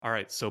All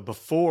right. So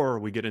before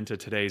we get into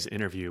today's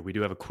interview, we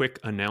do have a quick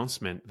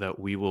announcement that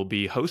we will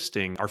be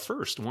hosting our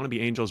first Wannabe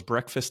Angels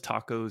Breakfast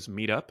Tacos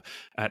meetup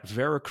at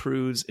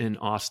Veracruz in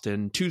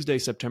Austin, Tuesday,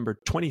 September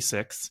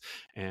 26th,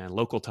 and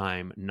local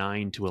time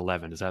 9 to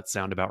 11. Does that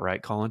sound about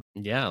right, Colin?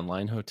 Yeah,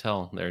 Line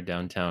Hotel there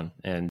downtown.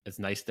 And it's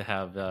nice to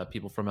have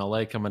people from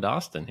LA coming to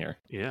Austin here.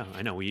 Yeah,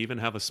 I know. We even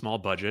have a small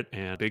budget,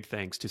 and big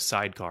thanks to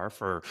Sidecar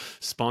for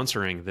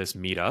sponsoring this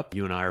meetup.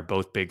 You and I are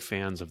both big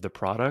fans of the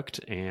product.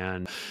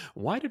 And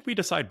why did we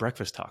decide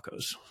breakfast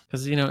tacos?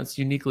 Because, it's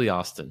uniquely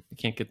Austin. You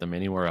can't get them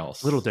anywhere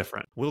else. A little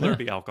different. Will there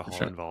be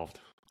alcohol involved?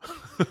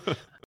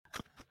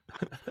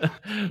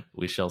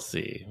 We shall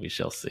see. We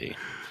shall see.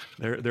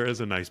 There is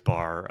a nice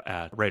bar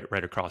at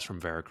right across from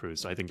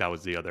Veracruz. So I think that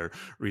was the other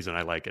reason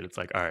I like it. It's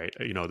like, all right,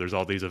 there's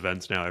all these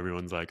events now.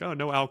 Everyone's like, oh,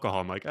 no alcohol.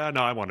 I'm like,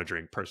 no, I want to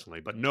drink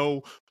personally, but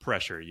no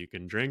pressure. You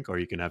can drink, or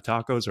you can have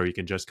tacos, or you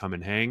can just come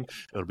and hang.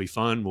 It'll be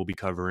fun. We'll be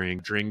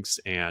covering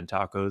drinks and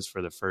tacos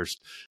for the first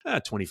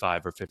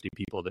 25 or 50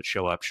 people that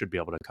show up. Should be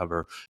able to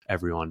cover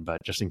everyone, but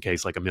just in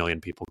case like 1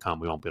 million people come,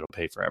 we won't be able to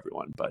pay for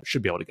everyone, but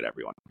should be able to get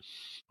everyone.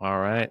 All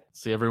right.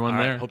 See everyone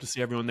there. Hope to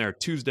see everyone there.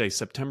 Tuesday,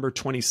 September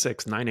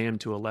 26th, 9 a.m.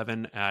 to 11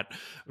 at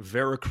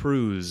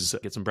Veracruz.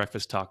 Get some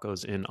breakfast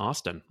tacos in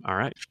Austin. All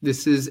right.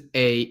 This is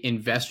a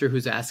investor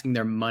who's asking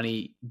their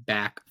money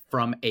back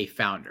from a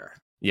founder.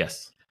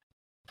 Yes.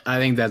 I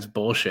think that's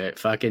bullshit.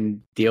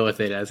 Fucking deal with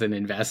it as an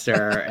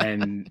investor.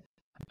 And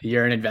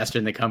you're an investor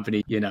in the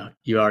company,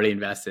 you already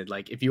invested.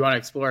 Like, if you want to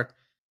explore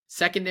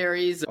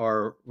secondaries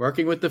or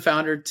working with the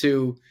founder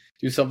to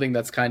do something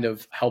that's kind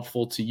of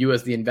helpful to you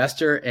as the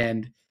investor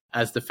and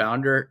as the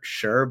founder,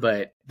 sure,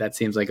 but that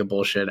seems like a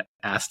bullshit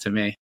ask to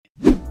me.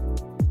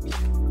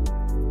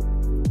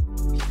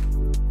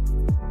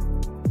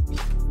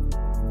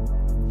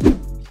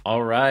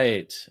 All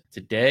right.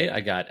 Today I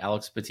got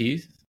Alex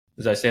Pattis.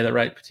 Did I say that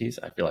right? Pattis?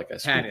 I feel like I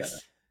screwed that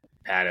up.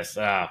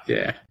 Pattis.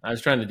 Yeah. I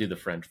was trying to do the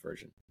French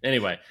version.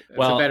 Anyway,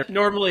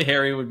 normally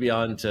Harry would be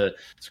on to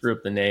screw up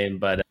the name,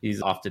 but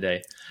he's off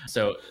today.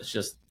 So it's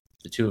just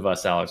the two of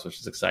us, Alex, which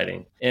is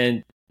exciting.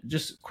 And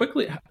just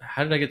quickly,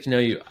 how did I get to know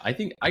you? I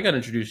think I got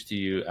introduced to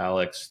you,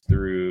 Alex,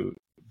 through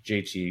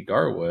JT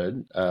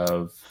Garwood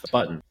of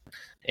Button.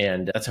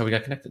 And that's how we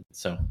got connected.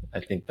 So I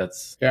think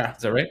is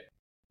that right?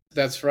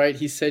 That's right.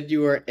 He said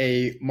you were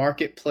a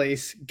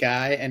marketplace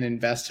guy and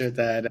investor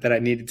that I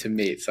needed to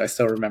meet. So I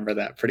still remember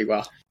that pretty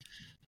well.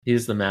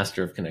 He's the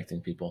master of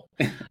connecting people.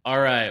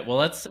 All right.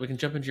 Well, we can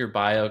jump into your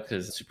bio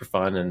because it's super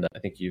fun. And I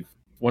think you've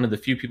one of the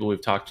few people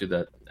we've talked to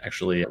that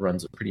actually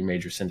runs a pretty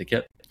major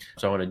syndicate.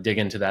 So I want to dig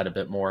into that a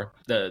bit more.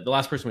 The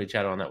last person we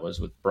chatted on that was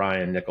with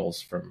Brian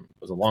Nichols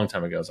was a long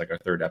time ago. It was like our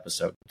third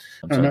episode.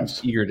 So nice.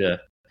 I'm eager to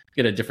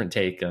get a different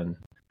take on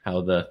how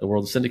the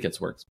world of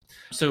syndicates works.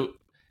 So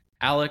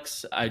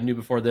Alex, I knew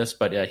before this,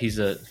 but he's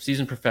a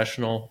seasoned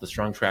professional, with a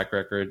strong track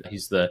record.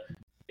 He's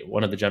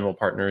one of the general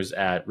partners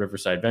at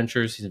Riverside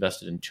Ventures. He's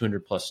invested in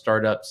 200 plus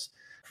startups,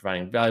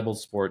 providing valuable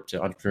support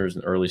to entrepreneurs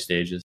in the early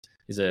stages.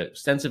 His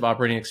extensive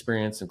operating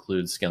experience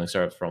includes scaling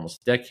startups for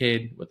almost a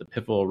decade with a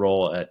pivotal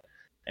role at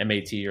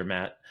MAT or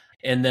MAT.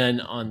 And then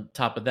on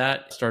top of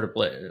that,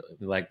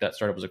 that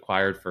startup was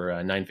acquired for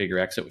a 9-figure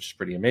exit, which is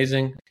pretty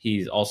amazing.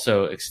 He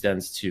also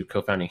extends to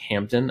co-founding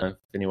Hampton. If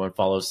anyone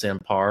follows Sam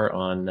Parr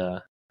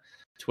on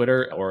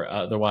Twitter or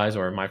otherwise,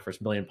 or My First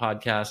Million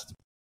podcast,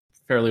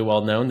 fairly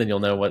well known, then you'll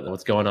know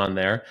what's going on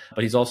there.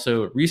 But he's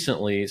also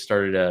recently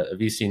started a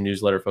VC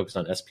newsletter focused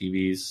on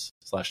SPVs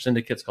 /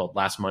 syndicates called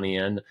Last Money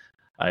In.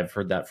 I've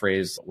heard that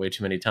phrase way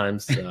too many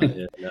times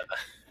in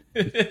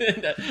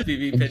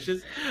SPV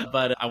pitches,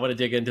 but I want to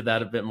dig into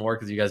that a bit more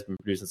because you guys have been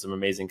producing some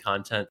amazing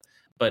content.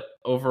 But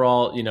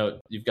overall,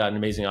 you've got an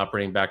amazing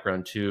operating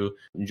background too.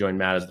 You joined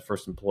Matt as the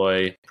first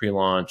employee,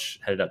 pre-launch,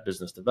 headed up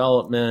business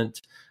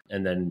development,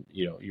 and then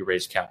you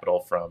raised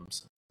capital from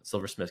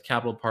Silversmith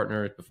Capital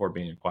Partners before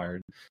being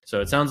acquired. So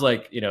it sounds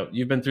like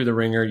you've been through the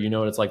ringer. You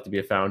know what it's like to be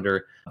a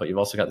founder, but you've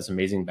also got this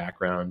amazing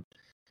background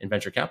in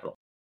venture capital.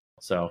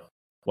 So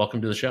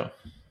welcome to the show.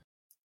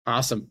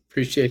 Awesome.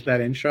 Appreciate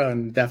that intro,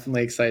 and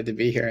definitely excited to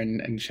be here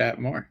and chat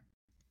more.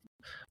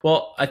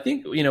 Well, I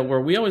think, where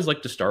we always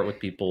like to start with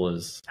people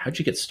is how'd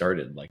you get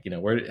started? Like,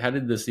 how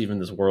did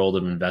this world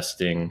of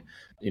investing,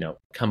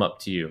 come up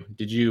to you?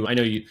 I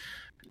know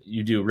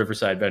you do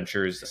Riverside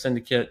Ventures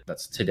Syndicate.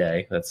 That's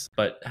today.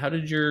 But how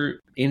did your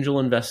angel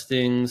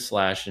investing /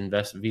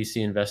 VC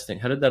investing,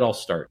 how did that all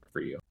start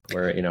for you?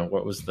 Where,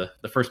 what was the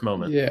first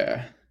moment?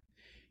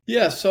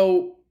 Yeah.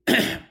 So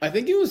I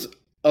think it was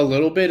a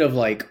little bit of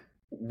like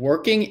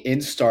working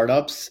in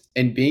startups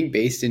and being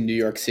based in New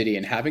York City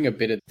and having a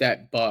bit of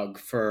that bug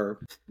for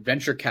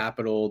venture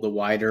capital, the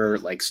wider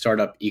like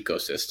startup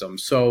ecosystem.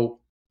 So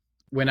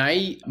when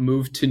I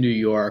moved to New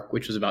York,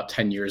 which was about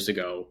 10 years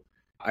ago,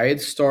 I had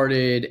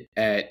started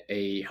at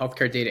a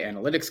healthcare data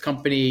analytics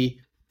company.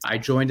 I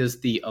joined as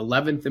the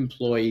 11th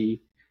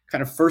employee,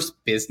 kind of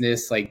first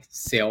business like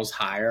sales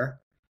hire.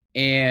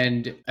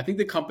 And I think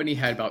the company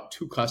had about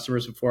 2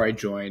 customers before I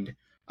joined.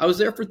 I was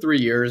there for 3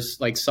 years,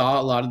 saw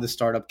a lot of the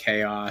startup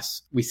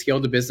chaos. We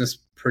scaled the business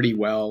pretty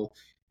well.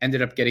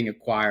 ended up getting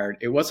acquired.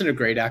 It wasn't a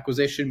great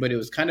acquisition, but it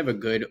was kind of a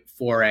good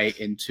foray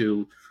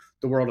into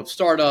the world of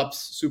startups,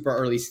 super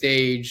early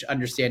stage,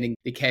 understanding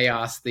the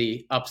chaos,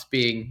 the ups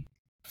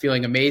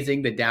feeling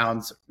amazing, the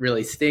downs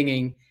really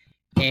stinging.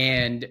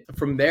 And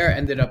from there,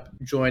 ended up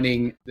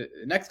joining the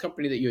next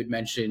company that you had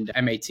mentioned,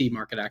 MAT,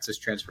 Market Access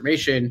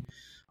Transformation,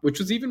 which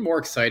was even more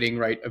exciting,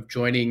 right? Of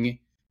joining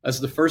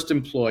as the first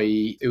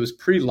employee. It was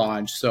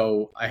pre-launch.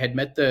 So I had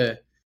met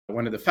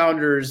one of the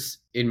founders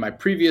in my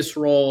previous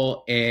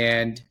role,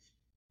 and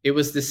it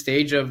was the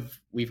stage of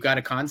we've got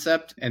a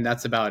concept and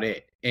that's about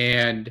it.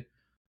 And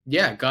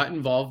yeah, got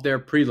involved there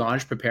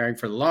pre-launch, preparing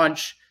for the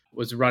launch,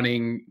 was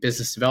running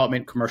business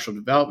development, commercial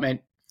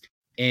development,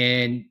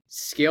 and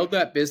scaled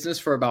that business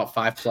for about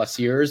 5+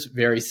 years.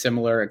 Very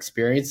similar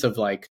experience of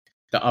like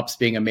the ups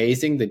being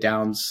amazing, the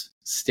downs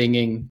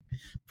stinging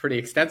pretty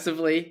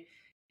extensively.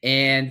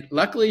 And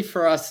luckily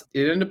for us,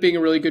 it ended up being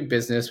a really good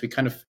business. We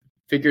kind of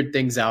figured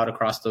things out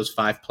across those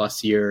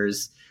 5+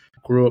 years,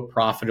 grew it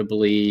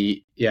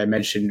profitably. Yeah, I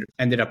mentioned,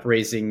 ended up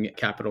raising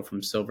capital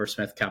from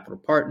Silversmith Capital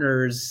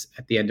Partners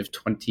at the end of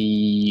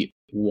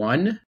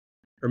 21,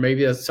 or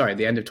maybe that's, sorry,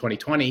 the end of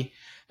 2020.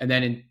 And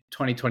then in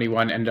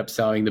 2021, ended up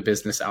selling the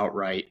business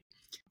outright.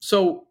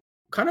 So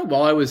kind of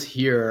while I was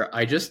here,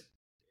 I just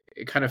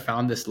kind of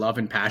found this love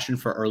and passion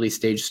for early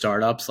stage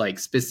startups, like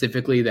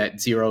specifically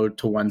that 0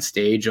 to 1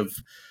 stage of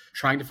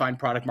trying to find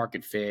product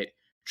market fit,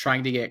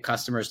 trying to get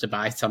customers to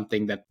buy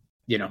something that,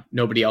 you know,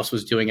 nobody else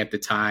was doing at the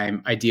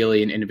time,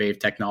 ideally an innovative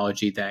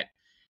technology that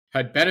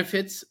had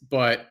benefits,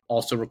 but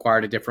also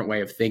required a different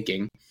way of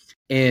thinking.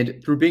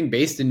 And through being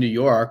based in New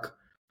York,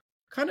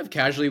 kind of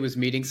casually was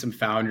meeting some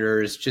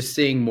founders, just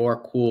seeing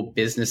more cool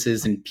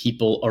businesses and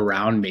people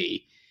around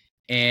me,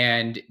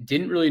 and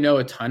didn't really know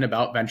a ton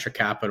about venture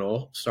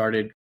capital.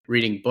 Started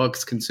reading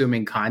books,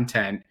 consuming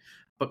content,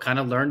 but kind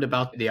of learned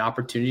about the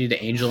opportunity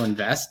to angel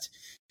invest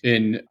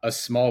in a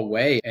small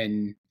way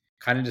and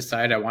kind of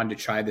decided I wanted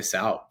to try this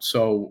out.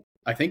 So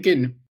I think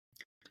in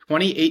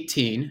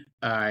 2018,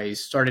 I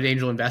started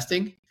angel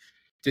investing,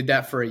 did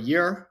that for a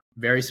year,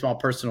 very small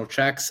personal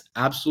checks,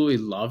 absolutely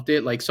loved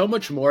it. Like so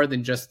much more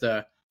than just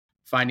the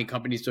finding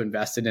companies to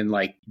invest in and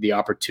like the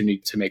opportunity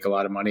to make a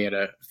lot of money at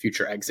a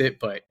future exit,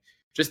 but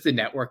just the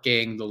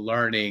networking, the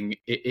learning,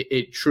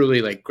 it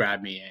truly like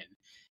grabbed me in.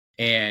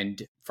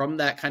 And from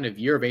that kind of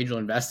year of angel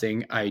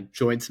investing, I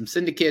joined some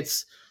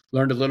syndicates,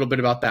 learned a little bit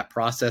about that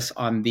process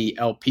on the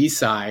LP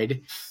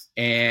side,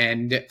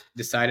 and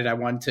decided I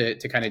wanted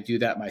to kind of do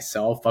that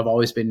myself. I've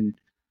always been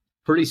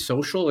pretty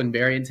social and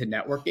very into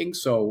networking,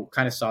 so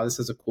kind of saw this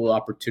as a cool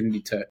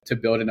opportunity to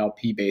build an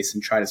LP base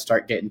and try to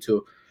start getting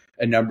to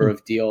a number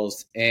of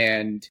deals.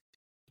 And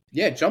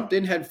yeah, jumped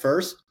in head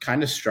first,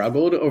 kind of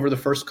struggled over the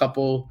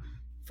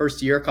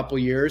couple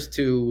years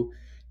to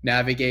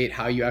navigate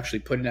how you actually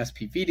put an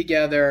SPV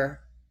together,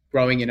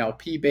 growing an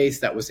LP base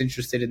that was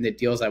interested in the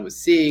deals I was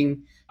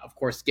seeing, of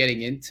course,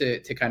 getting into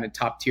kind of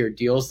top tier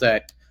deals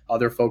that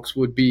other folks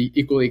would be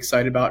equally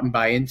excited about and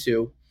buy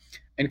into,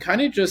 and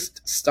kind of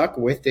just stuck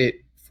with it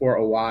for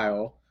a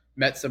while.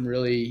 Met some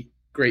really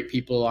great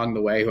people along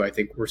the way who I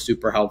think were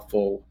super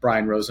helpful.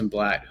 Brian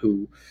Rosenblatt,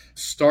 who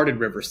started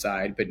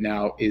Riverside, but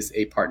now is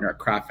a partner at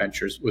Craft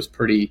Ventures, was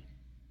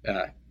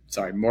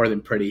more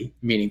than pretty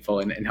meaningful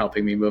in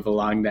helping me move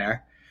along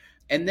there.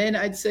 And then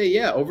I'd say,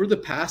 yeah, over the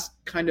past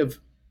kind of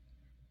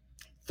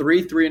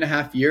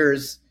 3.5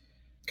 years,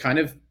 kind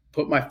of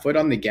put my foot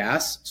on the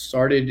gas,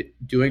 started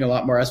doing a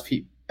lot more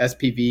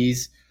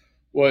SPVs,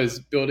 was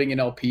building an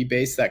LP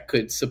base that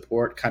could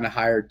support kind of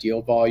higher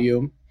deal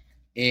volume.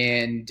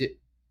 And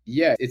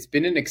yeah, it's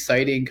been an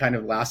exciting kind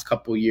of last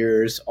couple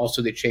years.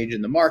 Also, the change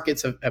in the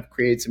markets have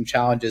created some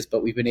challenges,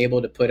 but we've been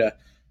able to put a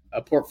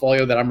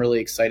portfolio that I'm really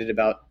excited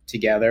about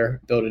together,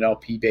 build an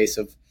LP base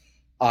of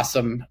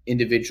awesome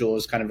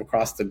individuals kind of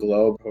across the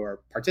globe who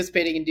are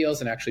participating in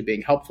deals and actually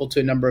being helpful to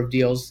a number of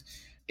deals,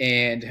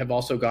 and have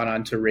also gone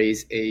on to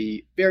raise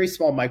a very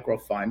small micro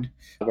fund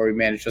where we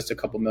managed just a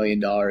couple $1 million,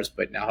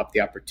 but now have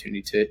the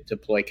opportunity to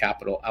deploy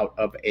capital out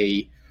of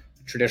a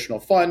traditional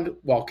fund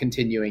while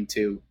continuing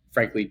to,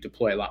 frankly,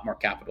 deploy a lot more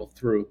capital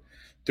through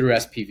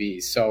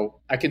SPVs. So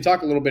I can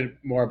talk a little bit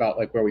more about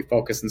like where we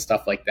focus and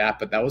stuff like that,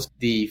 but that was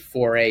the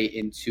foray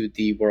into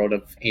the world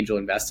of angel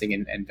investing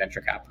and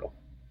venture capital.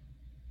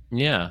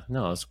 Yeah,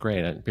 no, that's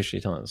great. I appreciate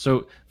you telling us.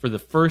 So for the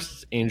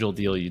first angel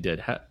deal you did,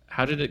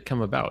 how did it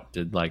come about?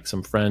 Did like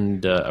some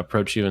friend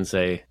approach you and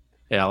say,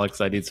 "Hey, Alex,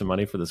 I need some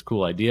money for this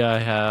cool idea I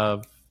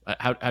have"?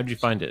 How'd you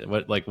find it?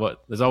 What?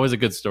 There's always a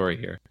good story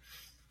here.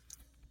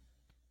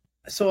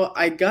 So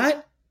I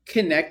got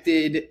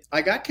connected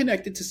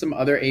to some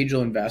other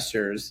angel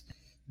investors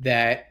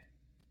that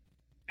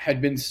had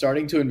been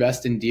starting to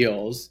invest in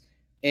deals.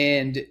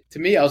 And to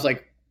me, I was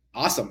like,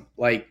 awesome.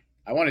 Like,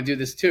 I want to do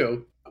this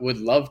too. Would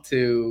love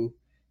to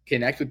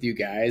connect with you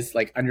guys,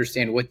 like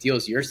understand what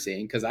deals you're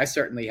seeing, because I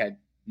certainly had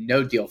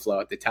no deal flow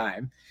at the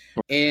time.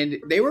 And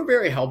they were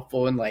very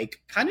helpful in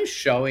like kind of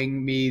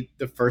showing me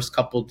the first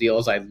couple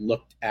deals I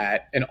looked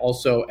at and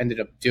also ended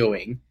up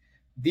doing.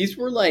 These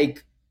were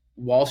like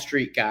Wall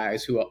Street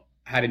guys who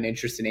had an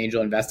interest in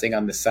angel investing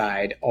on the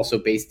side, also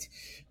based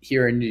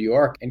here in New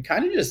York, and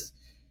kind of just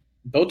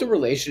built a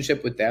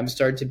relationship with them,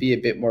 started to be a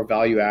bit more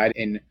value add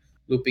in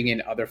looping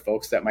in other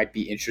folks that might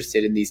be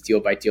interested in these deal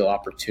by deal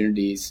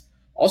opportunities.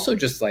 Also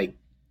just like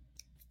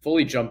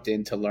fully jumped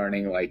into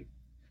learning like,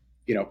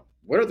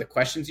 what are the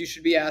questions you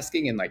should be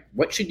asking and like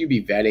what should you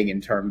be vetting in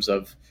terms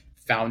of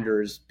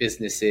founders,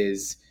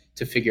 businesses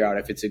to figure out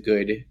if it's a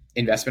good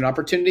investment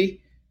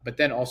opportunity, but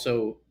then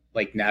also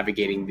like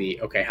navigating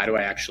okay, how do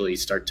I actually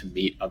start to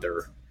meet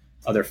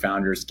other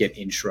founders, get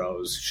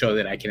intros, show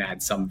that I can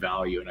add some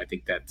value. And I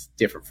think that's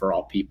different for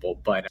all people.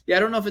 But yeah, I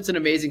don't know if it's an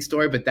amazing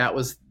story, but there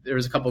was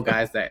a couple of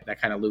guys that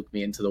kind of looped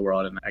me into the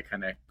world, and I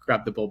kind of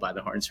grabbed the bull by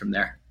the horns from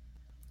there.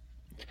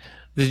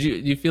 Do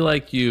you feel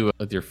like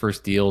with your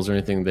first deals or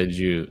anything, did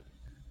you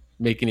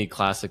make any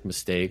classic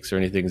mistakes or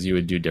any things you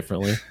would do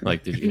differently?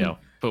 Like, did you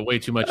put way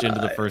too much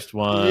into the first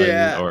one?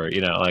 Yeah. Or,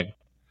 like.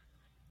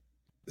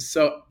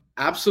 So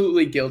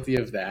absolutely guilty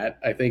of that.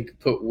 I think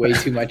put way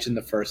too much in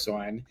the first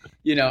one.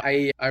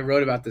 I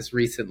wrote about this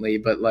recently,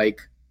 but like,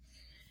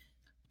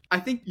 I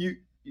think you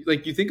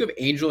think of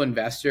angel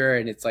investor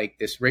and it's like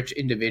this rich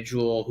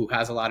individual who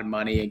has a lot of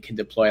money and can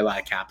deploy a lot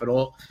of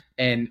capital.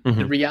 And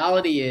the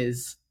reality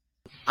is,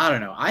 I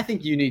don't know. I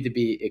think you need to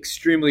be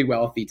extremely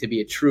wealthy to be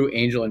a true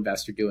angel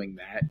investor doing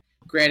that.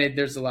 Granted,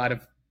 there's a lot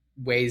of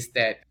ways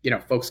that,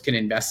 folks can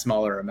invest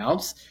smaller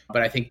amounts,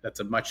 but I think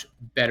that's a much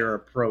better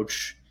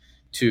approach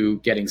to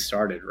getting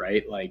started,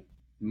 right? Like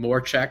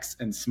more checks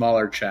and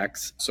smaller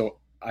checks. So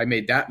I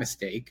made that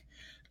mistake.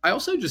 I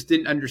also just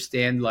didn't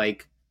understand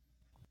like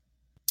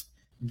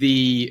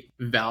the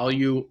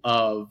value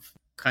of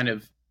kind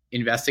of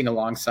investing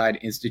alongside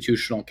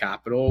institutional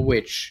capital,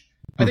 which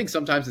I think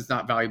sometimes it's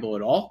not valuable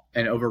at all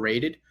and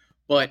overrated.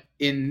 But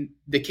in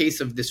the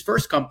case of this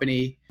first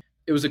company,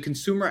 it was a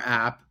consumer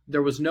app.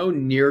 There was no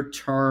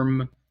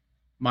near-term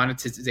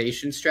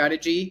monetization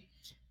strategy.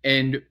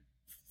 And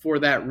for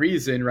that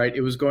reason, right,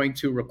 it was going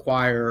to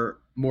require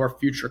more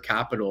future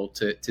capital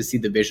to see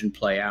the vision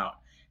play out.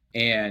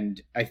 And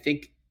I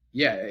think,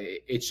 yeah,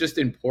 it's just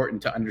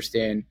important to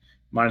understand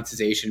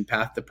monetization,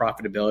 path to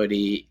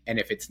profitability. And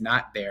if it's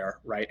not there,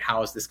 right,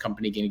 how is this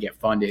company going to get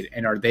funded?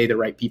 And are they the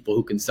right people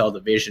who can sell the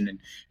vision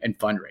and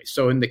fundraise?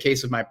 So in the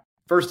case of my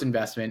first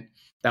investment,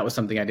 that was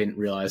something I didn't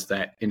realize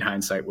that in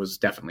hindsight was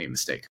definitely a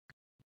mistake.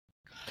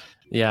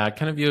 Yeah, I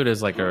kind of view it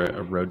as like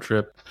a road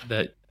trip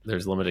that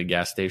there's limited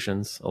gas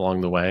stations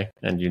along the way,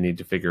 and you need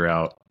to figure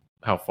out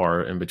how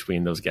far in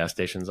between those gas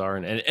stations are.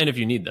 And if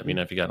you need them,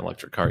 if you got an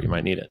electric car, you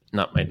might need it.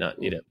 Might not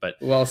need it, but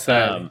well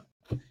said.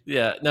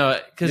 Yeah, no,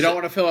 because you don't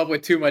want to fill up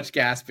with too much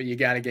gas, but you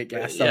got to get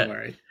gas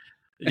somewhere.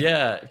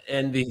 Yeah,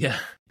 and because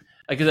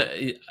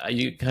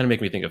you kind of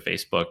make me think of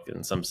Facebook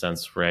in some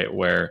sense, right?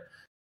 Where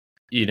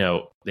they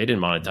didn't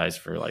monetize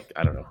for like,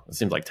 I don't know, it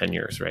seems like 10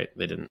 years, right?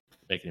 They didn't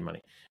make any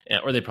money,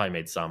 or they probably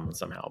made some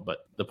somehow.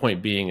 But the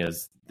point being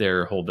is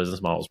their whole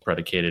business model is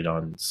predicated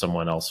on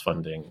someone else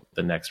funding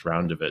the next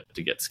round of it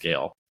to get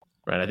scale,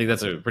 right? I think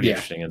that's a pretty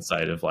interesting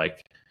insight of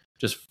like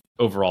just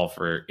overall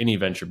for any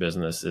venture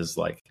business is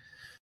like,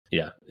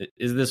 yeah,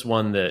 is this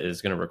one that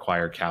is going to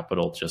require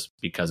capital just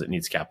because it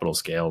needs capital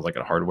scale, like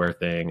a hardware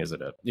thing? Is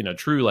it a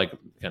true like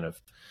kind of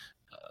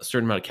a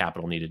certain amount of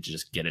capital needed to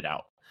just get it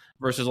out?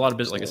 Versus a lot of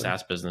business, like a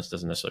SaaS business,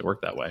 doesn't necessarily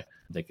work that way.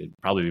 They could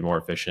probably be more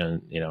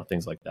efficient,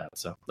 things like that.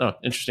 So,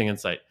 interesting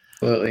insight.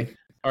 Absolutely.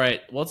 All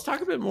right, well, let's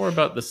talk a bit more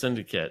about the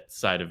syndicate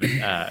side of it,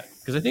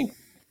 because I think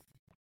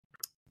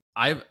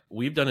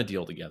we've done a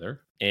deal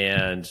together,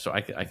 and so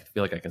I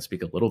feel like I can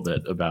speak a little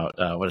bit about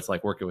what it's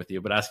like working with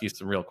you, but ask you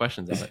some real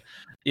questions on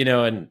it.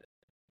 And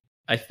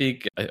I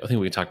think we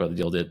can talk about the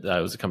deal. It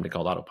was a company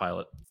called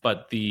Autopilot,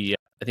 but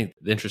I think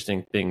the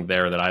interesting thing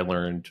there that I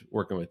learned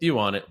working with you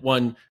on it,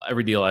 one,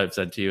 every deal I've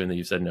said to you and that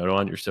you've said no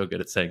on, you're so good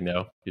at saying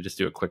no. You just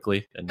do it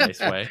quickly and nice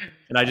way.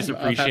 And I just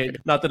appreciate,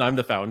 not that I'm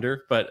the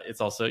founder, but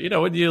it's also,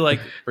 when you like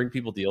bring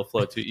people deal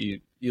flow to you,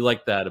 you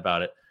like that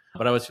about it.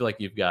 But I always feel like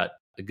you've got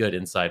a good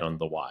insight on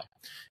the why.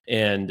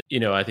 And,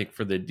 I think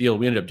for the deal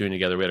we ended up doing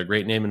together, we had a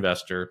great name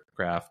investor,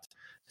 Kraft,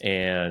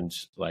 and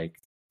like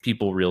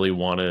people really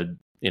wanted,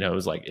 it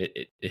was like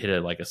it hit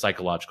a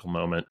psychological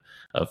moment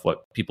of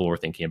what people were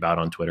thinking about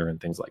on Twitter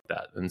and things like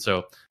that. And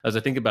so as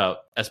I think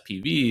about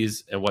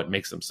SPVs and what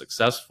makes them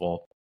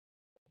successful,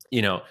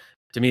 to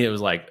me, it was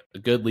like a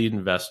good lead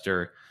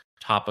investor,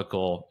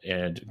 topical,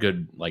 and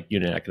good like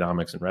unit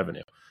economics and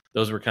revenue.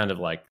 Those were kind of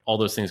like all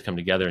those things come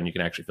together and you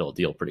can actually fill a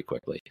deal pretty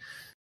quickly.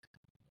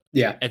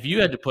 Yeah. If you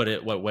had to put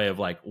it what way of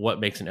like what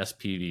makes an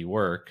SPV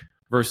work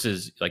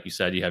versus, like you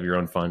said, you have your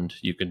own fund,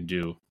 you can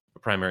do a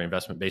primary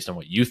investment based on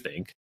what you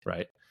think,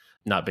 right?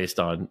 Not based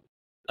on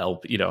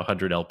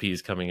 100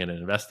 LPs coming in and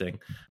investing.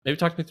 Maybe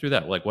talk me through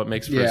that. Like what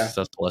makes for a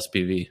successful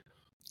SPV?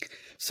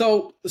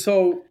 So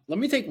let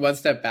me take one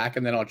step back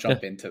and then I'll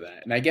jump into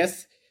that. And I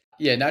guess,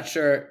 not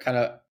sure kind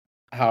of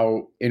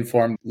how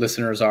informed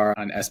listeners are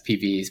on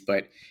SPVs,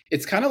 but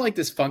it's kind of like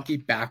this funky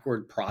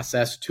backward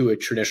process to a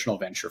traditional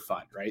venture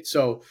fund, right?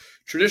 So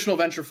traditional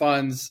venture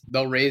funds,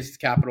 they'll raise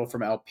capital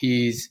from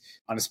LPs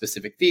on a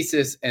specific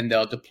thesis, and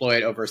they'll deploy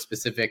it over a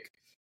specific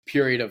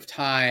period of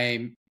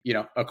time,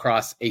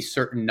 across a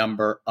certain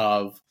number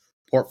of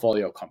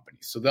portfolio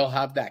companies. So they'll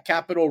have that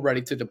capital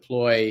ready to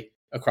deploy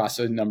across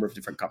a number of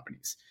different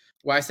companies.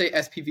 Why I say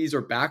SPVs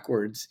are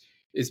backwards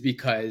is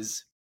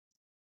because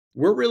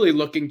we're really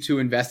looking to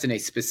invest in a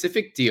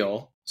specific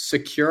deal,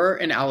 secure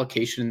an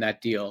allocation in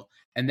that deal,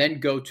 and then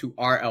go to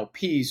our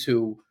LPs,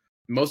 who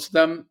most of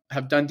them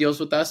have done deals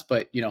with us,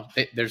 but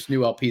there's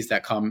new LPs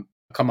that come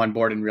on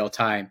board in real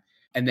time,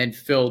 and then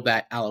fill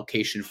that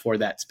allocation for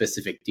that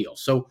specific deal.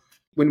 So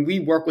when we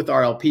work with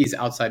our LPs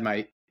outside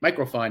my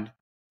micro fund,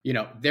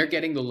 they're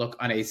getting the look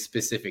on a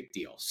specific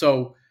deal.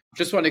 So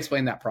just want to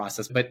explain that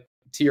process. But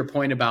to your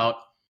point about,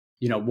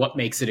 what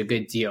makes it a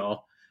good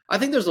deal, I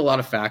think there's a lot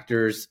of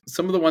factors.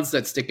 Some of the ones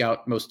that stick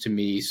out most to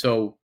me.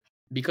 So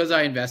because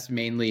I invest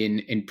mainly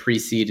in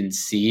pre-seed and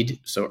seed,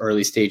 so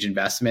early stage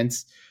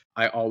investments,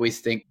 I always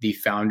think the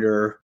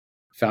founder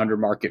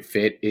market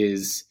fit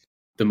is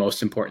the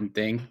most important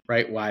thing,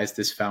 right? Why is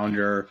this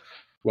founder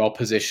well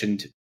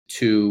positioned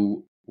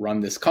to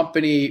run this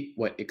company?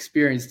 What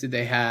experience did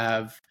they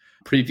have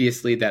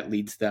previously that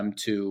leads them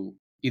to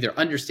either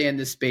understand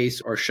this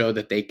space or show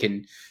that they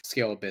can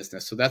scale a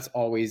business? So that's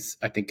always,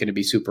 I think, going to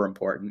be super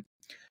important.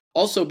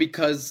 Also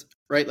because,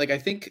 right, like I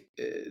think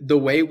the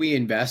way we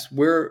invest,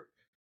 we're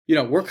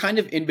kind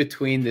of in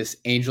between this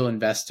angel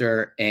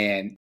investor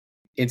and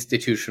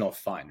institutional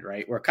fund,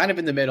 right? We're kind of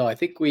in the middle. I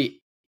think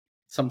we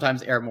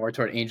sometimes err more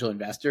toward angel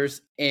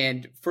investors.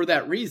 And for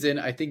that reason,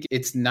 I think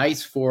it's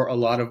nice for a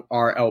lot of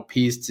our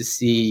LPs to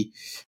see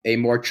a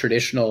more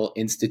traditional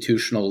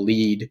institutional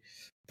lead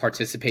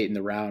participate in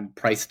the round,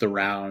 price the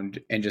round,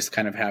 and just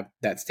kind of have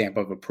that stamp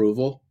of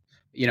approval.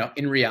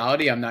 In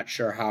reality, I'm not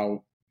sure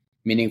how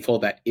meaningful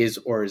that is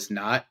or is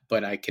not,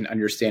 but I can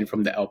understand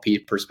from the LP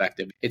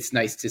perspective. It's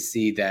nice to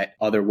see that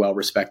other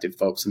well-respected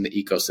folks in the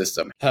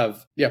ecosystem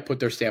have put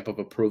their stamp of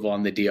approval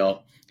on the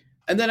deal.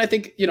 And then I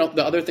think,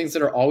 the other things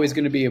that are always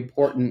going to be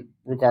important,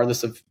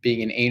 regardless of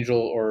being an angel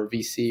or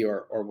VC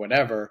or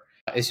whatever,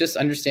 is just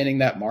understanding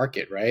that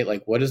market, right?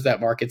 Like, what does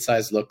that market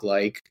size look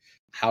like?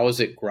 How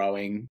is it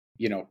growing?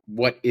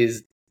 What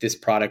is this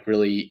product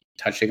really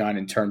touching on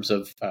in terms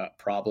of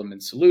problem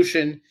and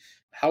solution?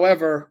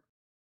 However,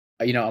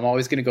 I'm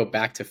always going to go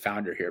back to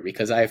founder here,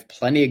 because I have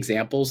plenty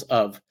examples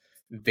of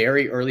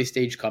very early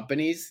stage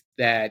companies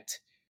that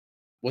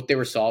what they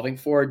were solving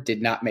for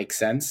did not make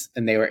sense,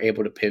 and they were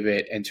able to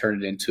pivot and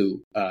turn it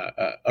into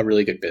a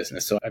really good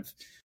business. So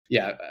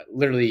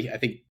literally, I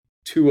think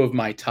 2 of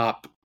my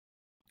top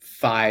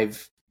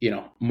 5,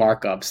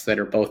 markups that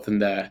are both in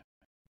the,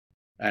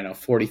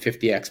 40,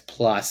 50x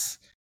plus,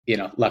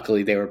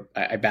 luckily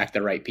I backed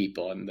the right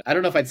people. And I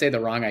don't know if I'd say the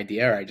wrong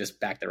idea, or I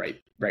just backed the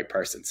right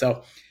person.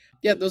 So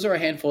those are a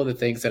handful of the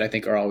things that I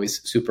think are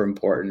always super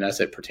important as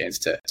it pertains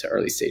to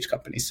early stage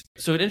companies.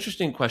 So an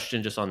interesting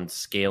question just on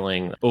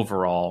scaling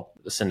overall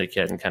the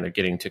syndicate and kind of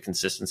getting to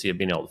consistency of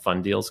being able to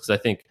fund deals. Because I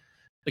think,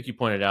 like you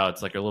pointed out,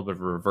 it's like a little bit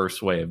of a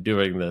reverse way of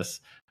doing this,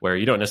 where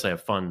you don't necessarily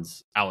have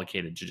funds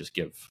allocated to just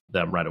give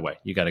them right away.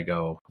 You got to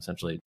go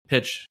essentially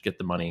pitch, get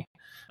the money,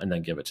 and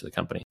then give it to the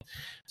company.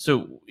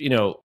 So, it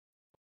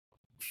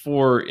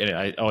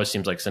always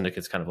seems like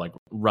syndicates kind of like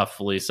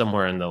roughly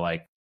somewhere in the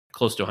like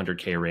close to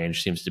 100K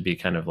range seems to be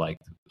kind of like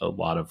a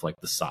lot of like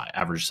the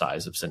average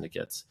size of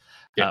syndicates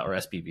or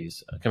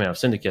SPVs coming out of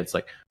syndicates.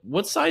 Like,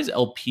 what size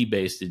LP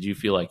base did you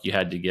feel like you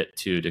had to get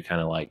to kind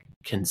of like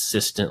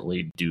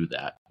consistently do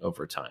that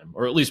over time,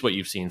 or at least what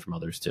you've seen from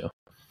others too?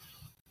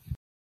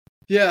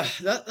 Yeah,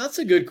 that's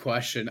a good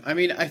question. I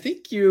mean, I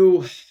think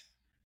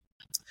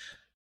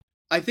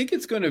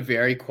it's going to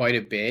vary quite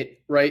a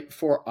bit, right?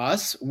 For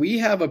us, we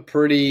have a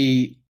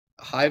pretty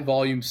high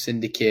volume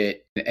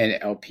syndicate and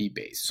LP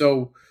base.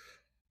 So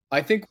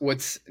I think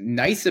what's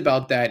nice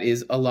about that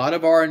is a lot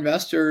of our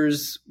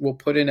investors will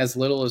put in as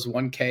little as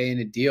 1K in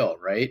a deal,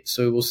 right?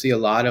 So we'll see a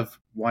lot of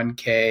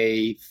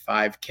 1K,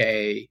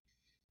 5K,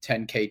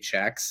 10K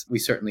checks. We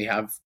certainly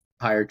have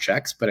higher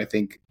checks, but I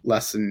think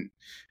less than,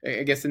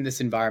 I guess in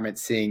this environment,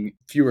 seeing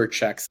fewer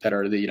checks that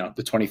are the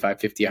 25,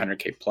 50,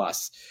 100K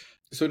plus.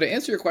 So to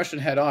answer your question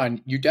head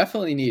on, you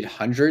definitely need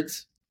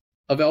hundreds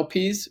of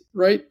LPs,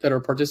 right, that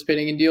are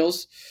participating in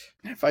deals.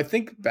 If I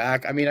think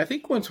back, I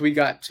think once we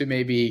got to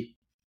maybe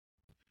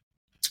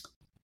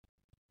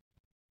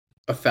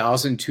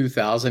 1,000,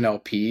 2,000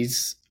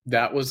 LPs,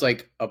 that was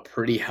like a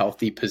pretty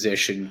healthy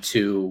position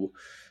to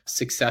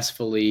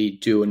successfully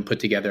do and put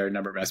together a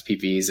number of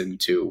SPVs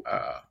into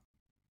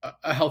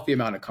a healthy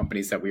amount of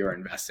companies that we were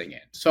investing in.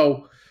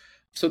 So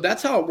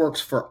that's how it works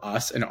for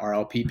us in our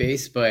LP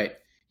base. But,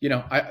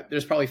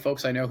 there's probably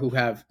folks I know who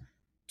have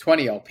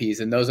 20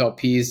 LPs, and those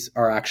LPs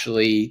are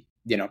actually,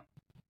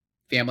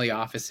 family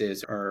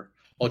offices or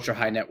ultra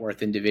high net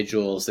worth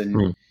individuals.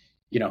 And,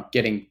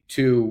 getting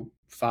 2,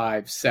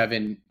 5,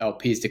 7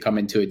 LPs to come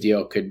into a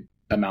deal could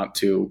amount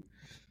to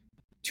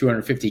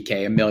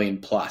 250K, a million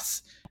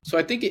plus. So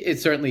I think it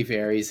certainly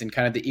varies, and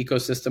kind of the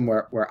ecosystem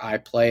where I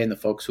play and the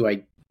folks who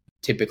I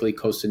typically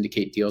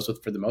co-syndicate deals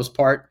with for the most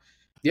part.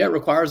 Yeah, it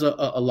requires a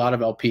lot of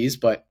LPs,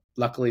 but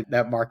luckily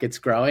that market's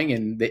growing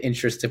and the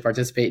interest to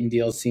participate in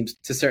deals seems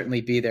to certainly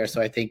be there.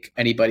 So I think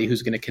anybody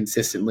who's going to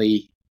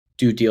consistently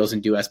do deals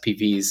and do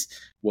SPVs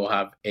will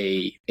have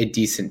a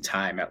decent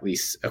time at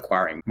least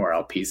acquiring more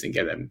LPs and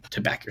get them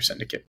to back your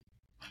syndicate.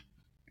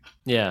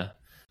 Yeah,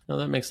 no,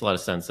 that makes a lot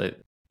of sense. I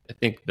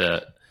think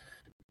that,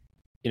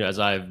 as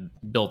I've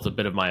built a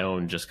bit of my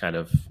own just kind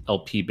of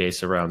LP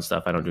base around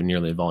stuff, I don't do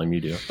nearly the volume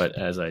you do, but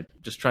as I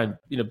just try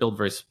and, build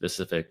very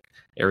specific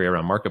area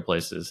around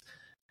marketplaces,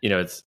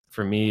 it's,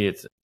 for me,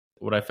 it's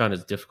what I found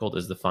is difficult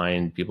is to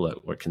find people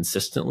that would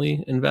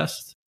consistently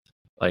invest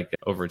like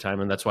over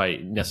time. And that's why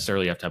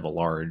necessarily you have to have a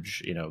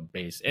large,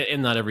 base,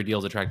 and not every deal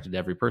is attracted to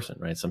every person,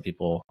 right? Some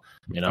people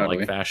may not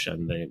like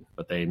fashion,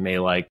 but they may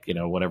like,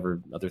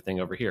 whatever other thing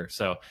over here.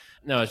 So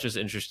no, it's just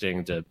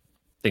interesting to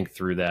think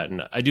through that.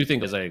 And I do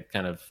think as I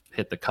kind of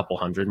hit the couple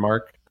hundred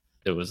mark,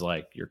 it was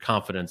like your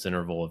confidence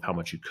interval of how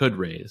much you could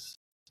raise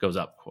goes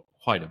up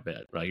quite a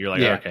bit, right? You're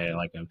like, okay,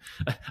 like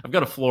I've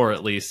got a floor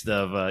at least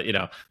of,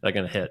 that I'm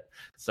going to hit.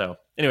 So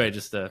anyway,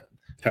 just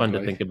fun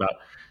to think about.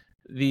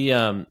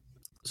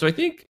 So I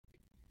think,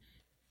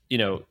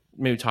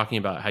 maybe talking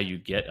about how you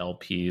get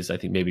LPs, I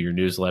think maybe your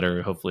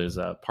newsletter hopefully is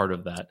a part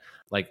of that.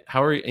 Like,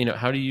 how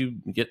do you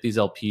get these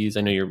LPs?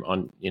 I know you're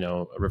on,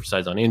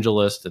 Riverside's on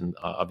AngelList, and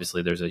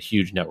obviously there's a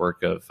huge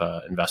network of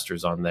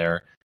investors on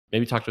there.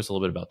 Maybe talk to us a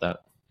little bit about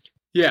that.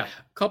 Yeah,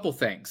 a couple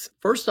things.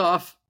 First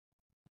off,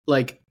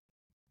 like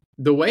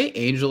the way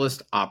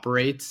AngelList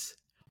operates,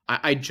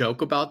 I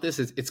joke about this.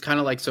 It's kind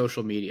of like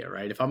social media,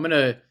 right? If I'm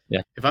gonna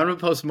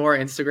post more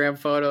Instagram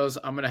photos,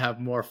 I'm gonna have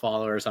more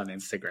followers on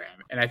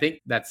Instagram, and I think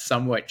that's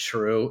somewhat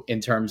true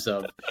in terms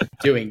of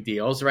doing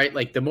deals, right?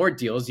 Like the more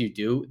deals you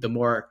do, the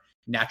more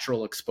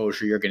natural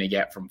exposure you're going to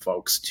get from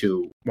folks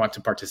to want to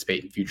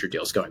participate in future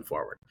deals going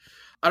forward.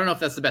 I don't know if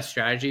that's the best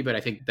strategy, but I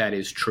think that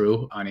is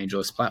true on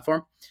AngelList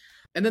platform.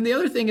 And then the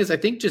other thing is, I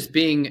think just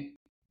being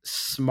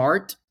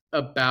smart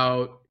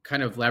about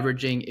kind of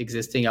leveraging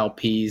existing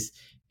LPs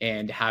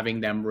and having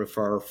them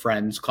refer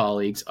friends,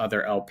 colleagues,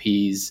 other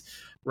LPs,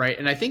 right?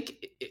 And I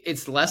think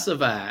it's less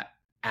of a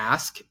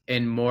ask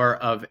and more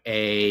of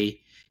a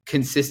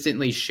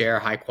consistently share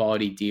high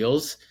quality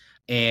deals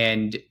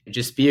and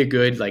just be a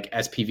good like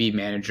SPV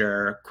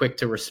manager, quick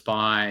to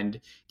respond,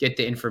 get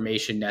the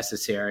information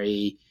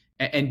necessary,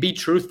 and be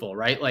truthful,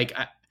 right? Like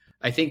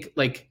I think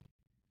like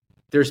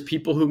there's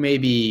people who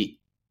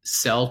maybe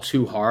sell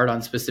too hard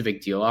on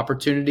specific deal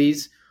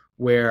opportunities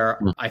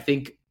where I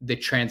think the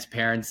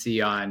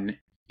transparency on,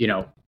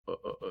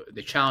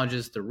 the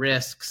challenges, the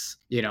risks,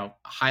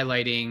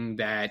 highlighting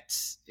that,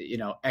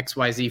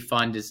 XYZ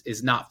fund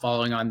is not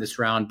following on this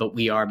round, but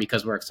we are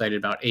because we're excited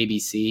about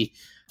ABC.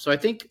 So I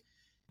think,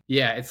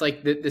 it's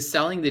like the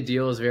selling the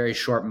deal is very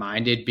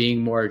short-minded.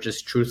 Being more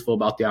just truthful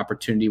about the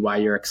opportunity, why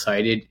you're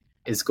excited,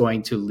 is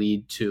going to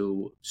lead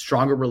to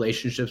stronger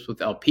relationships with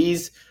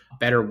LPs,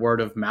 better word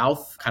of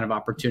mouth kind of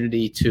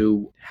opportunity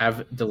to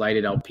have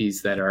delighted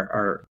LPs that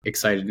are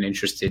excited and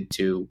interested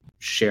to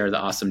share the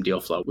awesome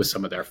deal flow with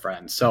some of their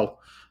friends. So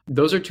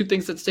those are two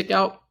things that stick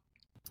out.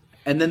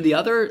 And then the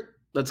other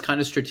that's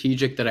kind of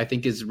strategic that I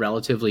think is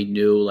relatively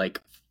new,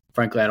 like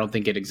frankly, I don't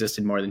think it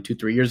existed more than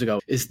 2-3 years ago,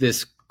 is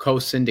this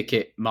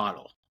co-syndicate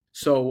model.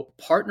 So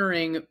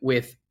partnering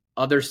with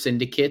other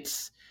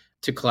syndicates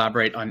to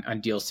collaborate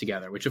on deals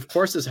together, which of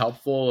course is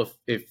helpful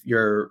if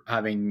you're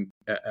having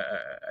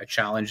a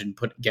challenge in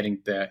getting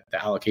the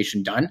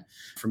allocation done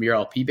from your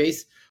LP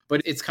base.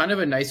 But it's kind of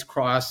a nice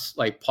cross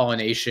like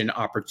pollination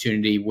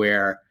opportunity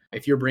where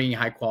if you're bringing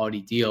high quality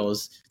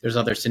deals, there's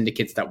other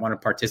syndicates that want to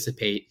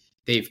participate.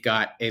 They've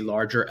got a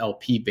larger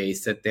LP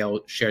base that they'll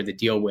share the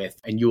deal with,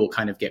 and you will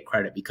kind of get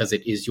credit because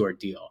it is your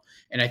deal.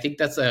 And I think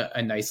that's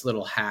a nice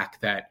little hack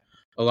that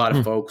a lot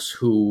of folks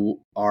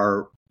who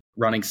are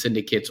running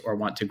syndicates or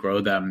want to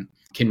grow them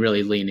can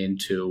really lean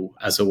into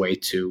as a way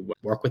to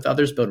work with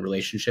others, build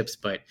relationships,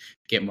 but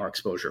get more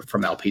exposure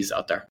from LPs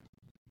out there.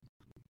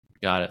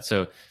 Got it.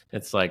 So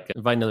it's like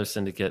invite another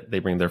syndicate, they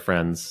bring their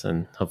friends,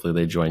 and hopefully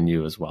they join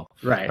you as well.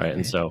 Right.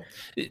 And so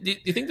do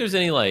you think there's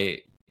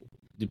any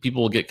do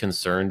people get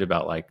concerned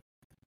about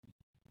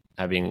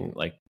having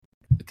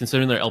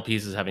considering their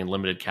LPs as having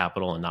limited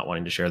capital and not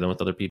wanting to share them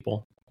with other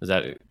people? Is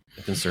that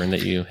a concern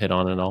that you hit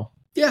on at all?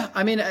 Yeah,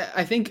 I mean,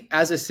 I think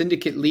as a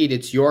syndicate lead,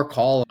 it's your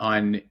call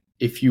on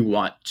if you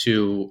want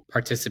to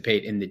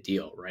participate in the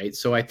deal, right?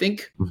 So I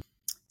think,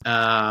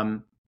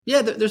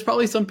 there's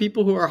probably some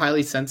people who are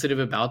highly sensitive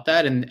about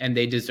that, and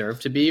they deserve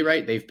to be,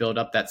 right? They've built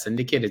up that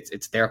syndicate.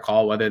 It's their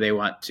call whether they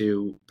want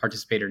to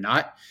participate or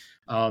not.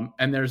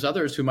 And there's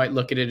others who might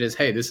look at it as,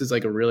 hey, this is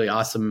like a really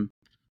awesome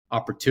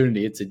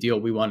opportunity. It's a deal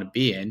we want to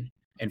be in.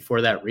 And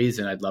for that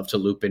reason, I'd love to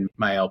loop in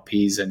my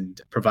LPs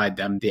and provide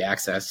them the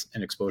access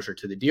and exposure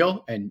to the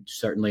deal. And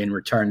certainly in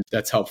return,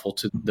 that's helpful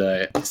to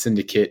the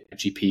syndicate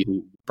GP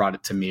who brought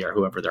it to me or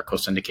whoever they're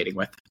co-syndicating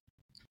with.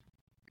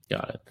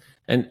 Got it.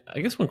 And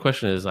I guess one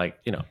question is like,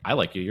 I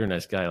like you. You're a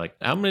nice guy. Like,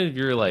 how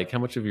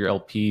much of your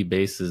LP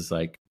base is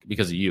like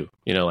because of you?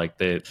 Like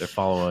they're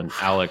following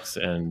Alex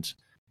and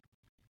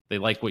they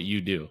like what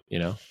you do.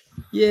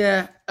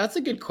 Yeah, that's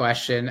a good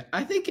question.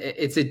 I think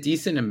it's a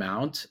decent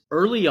amount.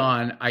 Early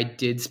on, I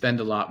did spend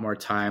a lot more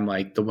time,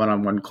 like the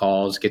one-on-one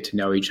calls, get to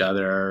know each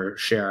other,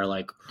 share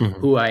like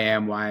who I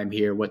am, why I'm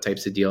here, what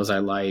types of deals I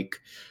like,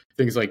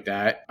 things like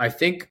that. I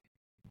think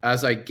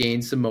as I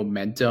gained some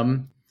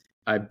momentum,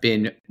 I've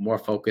been more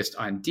focused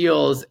on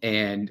deals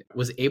and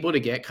was able to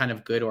get kind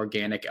of good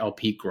organic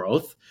LP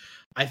growth.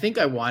 I think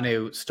I want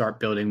to start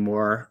building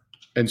more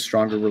and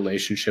stronger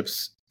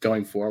relationships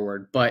going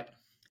forward. But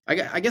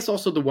I guess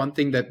also the one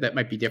thing that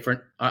might be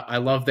different, I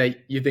love that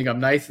you think I'm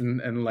nice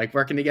and like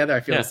working together.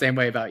 I feel the same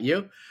way about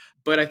you.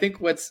 But I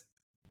think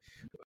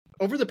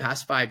over the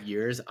past 5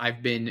 years,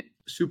 I've been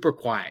super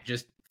quiet.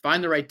 Just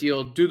find the right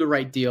deal, do the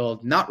right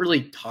deal, not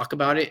really talk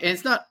about it. And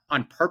it's not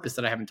on purpose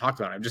that I haven't talked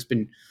about it. I've just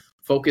been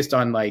focused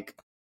on like,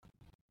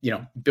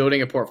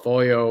 building a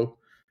portfolio.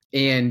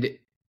 And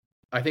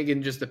I think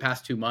in just the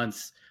past 2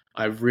 months,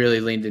 I've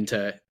really leaned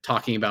into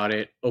talking about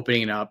it,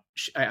 opening it up.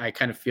 I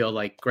kind of feel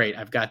like, great,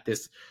 I've got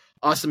this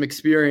awesome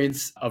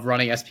experience of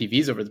running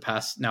SPVs over the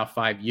past now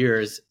 5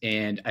 years.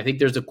 And I think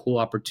there's a cool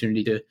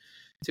opportunity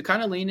to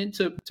kind of lean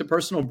into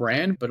personal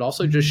brand, but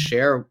also just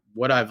share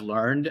what I've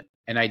learned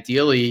and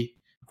ideally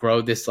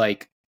grow this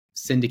like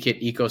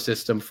syndicate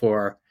ecosystem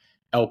for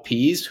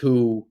LPs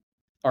who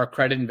are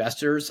credit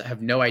investors,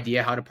 have no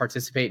idea how to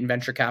participate in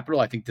venture capital.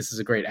 I think this is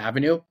a great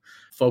avenue.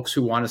 Folks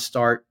who want to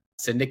start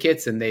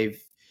syndicates and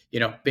they've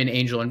been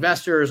angel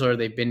investors or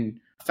they've been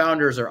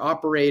founders or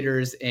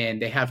operators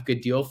and they have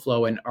good deal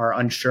flow and are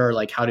unsure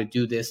like how to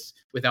do this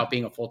without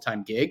being a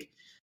full-time gig.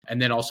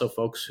 And then also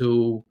folks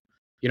who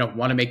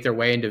want to make their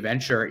way into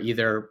venture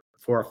either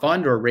for a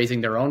fund or raising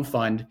their own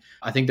fund.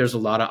 I think there's a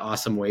lot of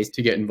awesome ways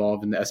to get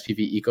involved in the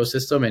SPV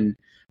ecosystem, and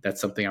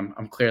that's something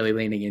I'm clearly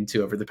leaning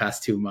into over the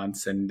past 2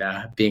 months and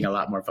being a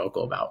lot more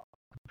vocal about.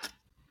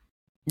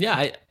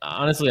 Yeah,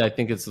 I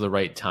think it's the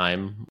right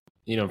time.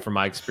 From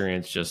my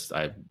experience, just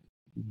I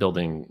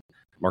building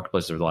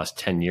marketplaces over the last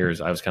 10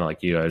 years, I was kind of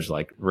like you. I was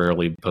like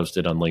rarely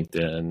posted on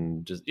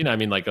LinkedIn, just,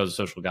 like I was a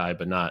social guy,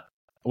 but I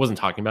wasn't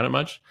talking about it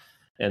much.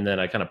 And then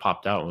I kind of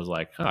popped out and was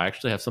like, I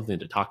actually have something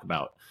to talk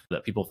about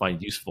that people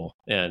find useful.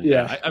 And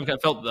I've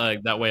felt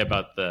like that way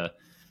about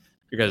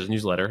your guys'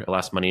 newsletter,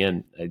 Last Money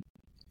In.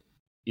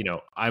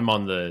 I'm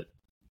on the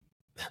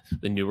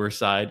newer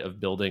side of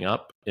building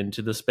up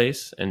into the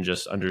space and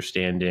just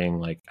understanding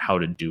like how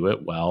to do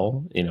it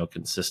well,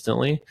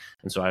 consistently.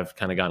 And so I've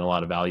kind of gotten a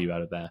lot of value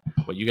out of that,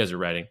 what you guys are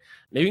writing.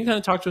 Maybe you can kind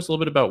of talk to us a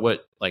little bit about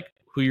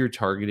who you're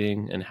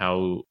targeting and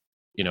how,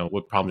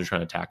 what problems you're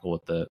trying to tackle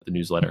with the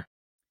newsletter.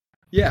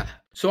 Yeah.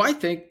 So I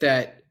think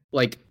that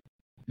like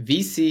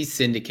VC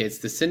syndicates,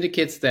 the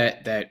syndicates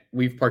that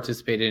we've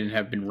participated in and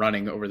have been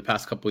running over the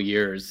past couple of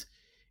years,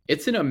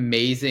 it's an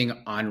amazing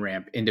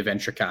on-ramp into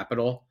venture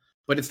capital,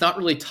 but it's not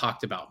really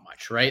talked about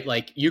much, right?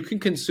 Like you can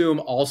consume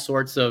all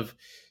sorts of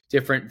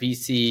different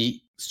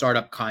VC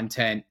startup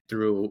content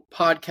through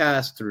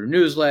podcasts, through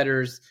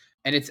newsletters,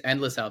 and it's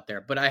endless out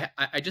there. But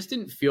I just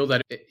didn't feel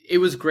that it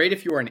was great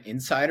if you were an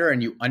insider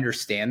and you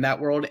understand that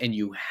world and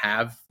you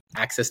have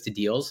access to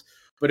deals.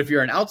 But if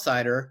you're an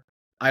outsider,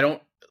 I don't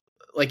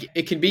like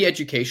it can be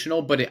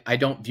educational, but I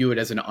don't view it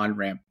as an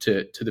on-ramp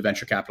to the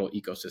venture capital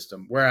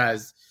ecosystem.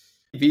 Whereas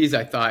these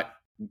I thought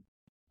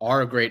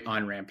are a great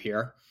on-ramp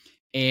here.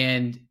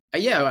 And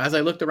as I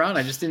looked around,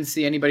 I just didn't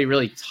see anybody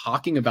really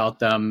talking about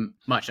them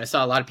much. I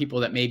saw a lot of people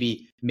that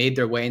maybe made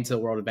their way into the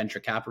world of venture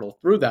capital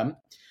through them.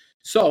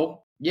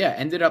 So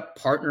ended up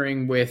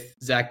partnering with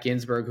Zach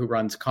Ginsberg, who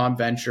runs Com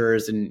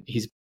Ventures, and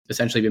he's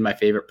essentially been my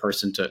favorite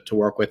person to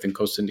work with and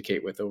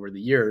co-syndicate with over the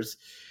years.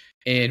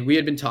 And we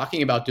had been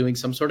talking about doing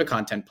some sort of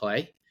content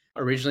play.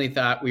 Originally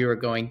thought we were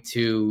going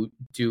to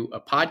do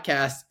a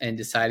podcast and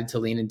decided to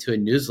lean into a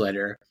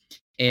newsletter.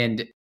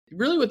 And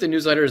really what the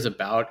newsletter is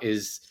about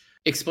is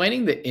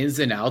explaining the ins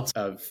and outs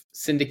of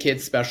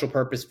syndicates, special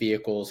purpose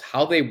vehicles,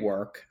 how they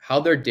work, how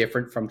they're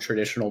different from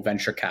traditional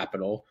venture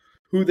capital,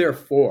 who they're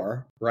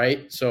for,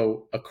 right?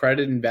 So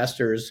accredited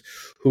investors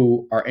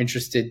who are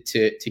interested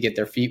to get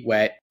their feet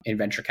wet in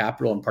venture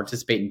capital and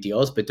participate in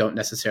deals, but don't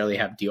necessarily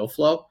have deal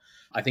flow.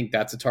 I think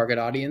that's a target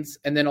audience.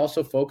 And then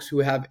also folks who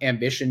have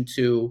ambition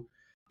to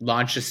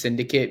launch a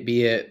syndicate,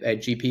 be a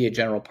GP, a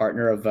general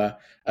partner of a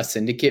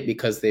syndicate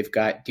because they've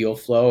got deal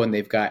flow and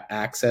they've got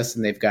access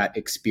and they've got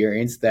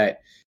experience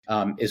that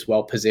is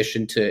well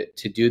positioned to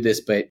do this,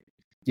 but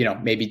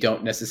maybe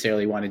don't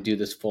necessarily want to do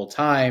this full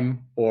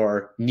time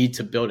or need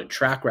to build a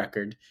track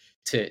record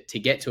to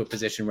get to a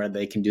position where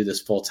they can do this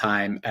full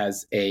time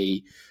as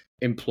a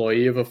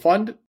employee of a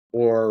fund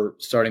or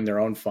starting their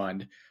own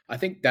fund. I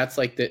think that's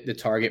like the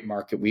target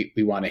market we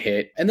want to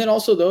hit. And then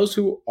also those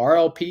who are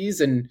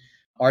LPs and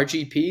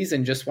RGPs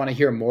and just want to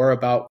hear more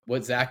about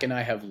what Zach and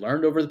I have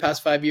learned over the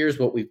past 5 years,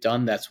 what we've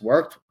done that's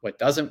worked, what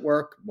doesn't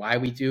work, why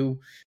we do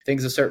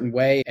things a certain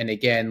way. And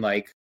again,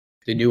 like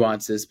the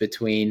nuances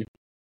between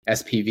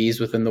SPVs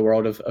within the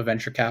world of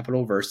venture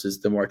capital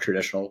versus the more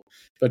traditional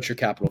venture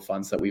capital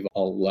funds that we've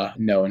all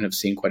know and have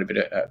seen quite a bit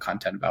of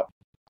content about.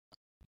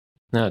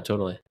 No,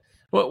 totally.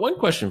 Well, one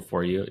question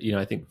for you,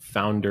 I think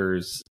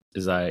founders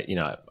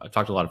I've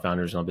talked to a lot of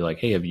founders and I'll be like,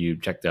 hey, have you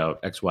checked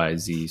out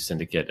XYZ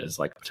syndicate as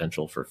like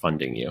potential for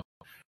funding you,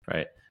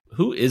 right?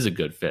 Who is a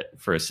good fit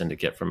for a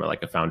syndicate from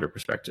a founder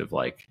perspective,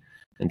 like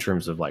in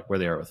terms of like where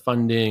they are with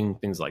funding,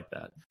 things like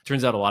that?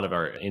 Turns out a lot of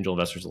our angel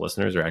investors and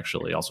listeners are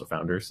actually also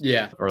founders,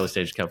 early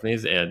stage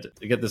companies. And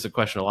I get this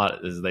question a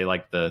lot is they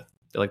like to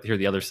hear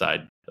the other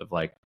side of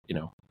like,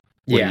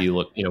 where do you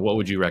look, what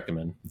would you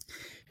recommend?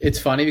 It's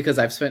funny because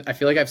I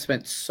feel like I've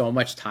spent so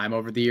much time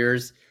over the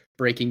years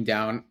breaking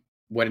down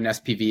what an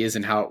SPV is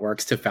and how it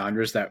works to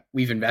founders that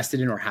we've invested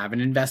in or haven't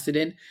invested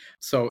in.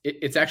 So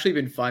it's actually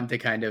been fun to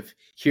kind of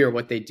hear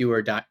what they do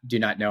or do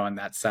not know on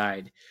that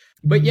side.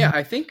 But yeah,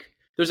 I think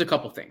there's a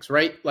couple things,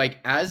 right? Like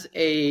as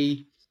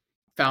a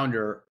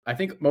founder, I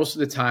think most of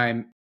the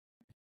time,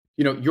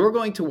 you're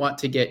going to want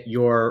to get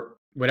your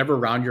whatever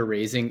round you're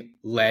raising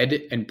led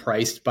and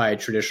priced by a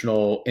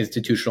traditional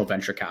institutional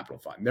venture capital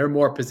fund. They're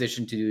more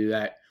positioned to do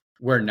that.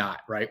 We're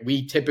not, right?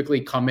 We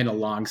typically come in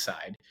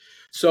alongside.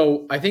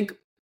 So I think,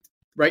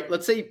 right,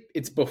 let's say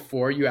it's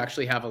before you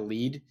actually have a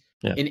lead.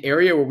 Yeah. An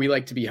area where we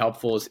like to be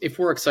helpful is if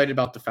we're excited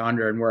about the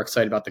founder and we're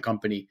excited about the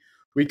company,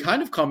 we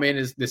kind of come in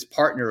as this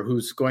partner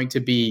who's going to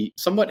be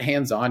somewhat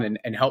hands-on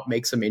and help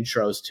make some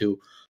intros to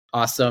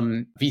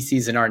awesome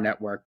VCs in our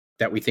network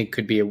that we think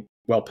could be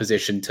well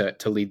positioned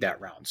to lead that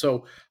round.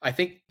 So I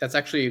think that's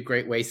actually a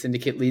great way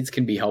syndicate leads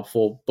can be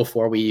helpful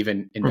before we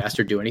even invest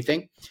or do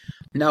anything.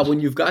 Now, when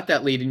you've got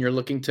that lead and you're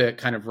looking to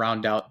kind of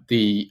round out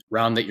the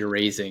round that you're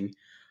raising,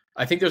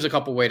 I think there's a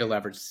couple ways to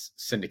leverage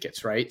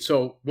syndicates, right?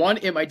 So one,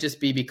 it might just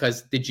be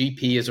because the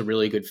GP is a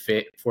really good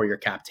fit for your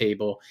cap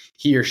table.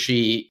 He or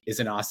she is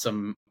an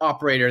awesome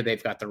operator.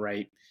 They've got the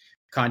right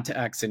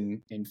contacts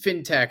in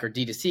fintech or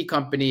D2C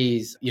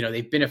companies.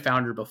 They've been a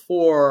founder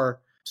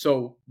before.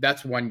 So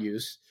that's one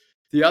use.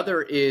 The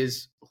other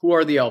is, who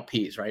are the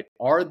LPs, right?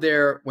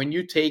 When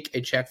you take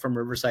a check from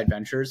Riverside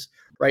Ventures,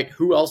 right,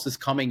 who else is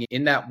coming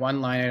in that one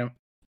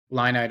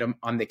line item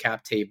on the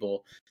cap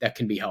table that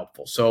can be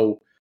helpful?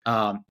 So,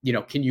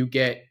 can you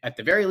get, at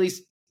the very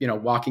least,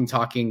 walking,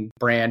 talking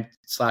brand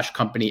 /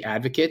 company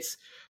advocates,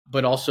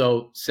 but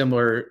also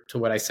similar to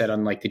what I said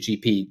on like the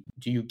GP,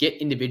 do you get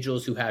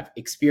individuals who have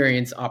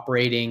experience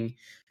operating,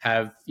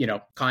 have,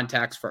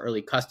 contacts for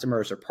early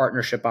customers or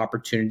partnership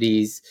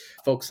opportunities,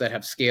 folks that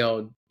have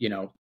scaled,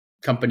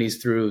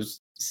 companies through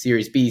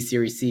Series B,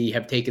 Series C,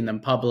 have taken them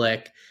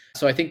public.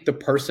 So I think the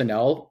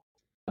personnel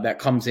that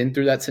comes in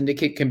through that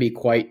syndicate can be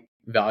quite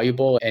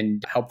valuable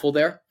and helpful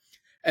there.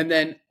 And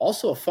then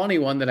also a funny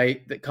one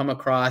that come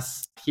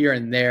across here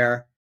and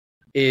there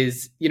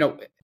is,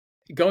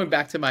 going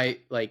back to my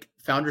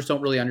founders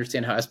don't really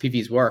understand how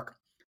SPVs work.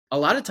 A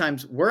lot of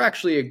times we're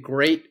actually a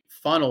great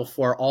funnel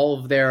for all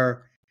of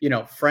their,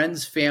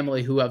 friends,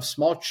 family who have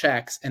small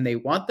checks and they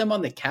want them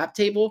on the cap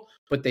table,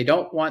 but they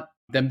don't want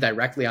them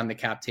directly on the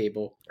cap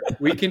table.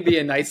 We can be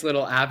a nice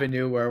little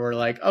avenue where we're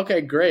like,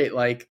 okay, great.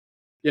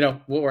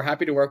 We're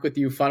happy to work with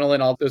you, funnel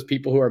in all those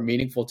people who are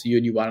meaningful to you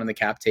and you want on the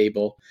cap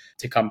table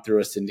to come through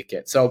a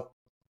syndicate. So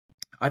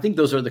I think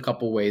those are the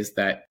couple ways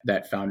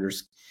that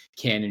founders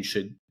can and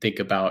should think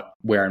about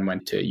where and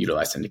when to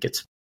utilize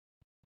syndicates.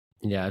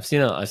 Yeah, I've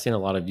seen a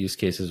lot of use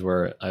cases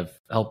where I've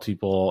helped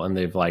people and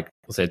they've let's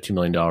say a $2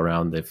 million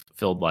round, they've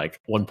filled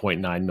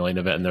 1.9 million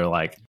of it, and they're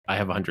like, I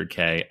have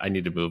 100K, I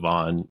need to move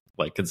on.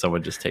 Can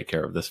someone just take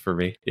care of this for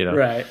me?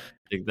 Right.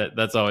 I think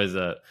that's always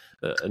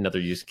another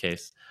use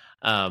case.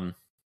 All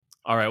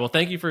right. Well,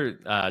 thank you for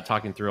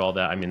talking through all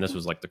that. I mean, this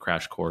was like the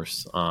crash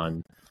course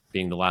on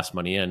being the last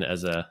money in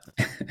as an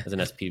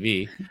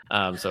SPV.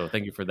 So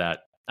thank you for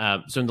that.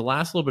 So in the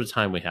last little bit of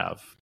time we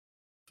have,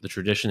 the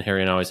tradition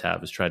Harry and I always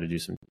have is try to do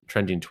some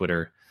trending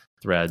Twitter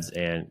threads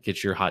and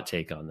get your hot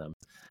take on them.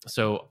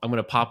 So I'm going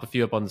to pop a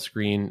few up on the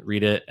screen,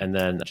 read it, and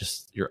then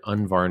just your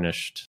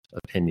unvarnished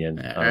opinion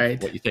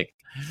of what you think.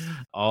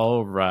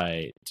 All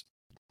right.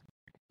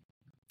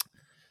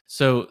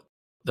 So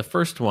the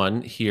first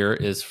one here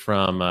is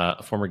from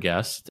a former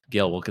guest,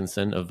 Gail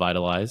Wilkinson of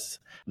Vitalize.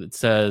 It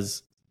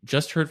says,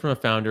 just heard from a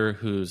founder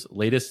whose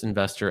latest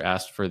investor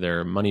asked for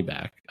their money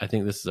back. I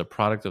think this is a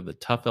product of the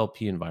tough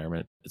LP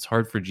environment. It's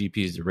hard for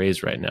GPs to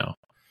raise right now.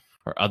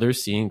 Are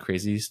others seeing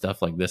crazy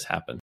stuff like this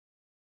happen?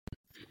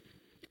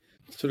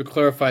 So to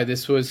clarify,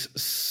 this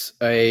was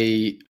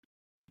here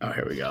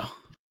we go.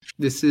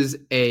 This is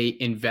a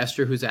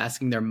investor who's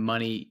asking their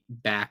money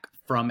back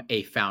from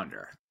a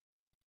founder.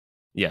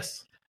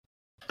 Yes.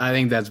 I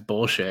think that's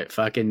bullshit.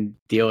 Fucking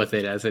deal with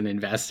it as an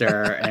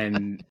investor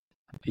and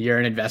you're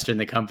an investor in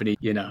the company,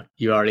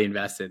 you already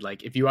invested.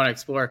 If you want to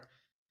explore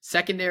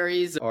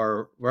secondaries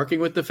or working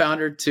with the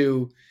founder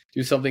to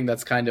do something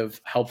that's kind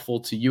of helpful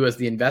to you as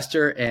the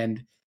investor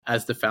and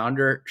as the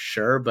founder,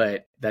 sure,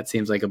 but that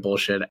seems like a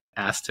bullshit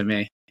ask to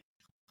me.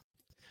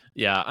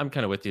 Yeah, I'm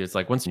kind of with you. It's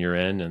once you're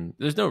in and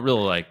there's no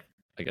real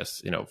I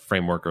guess,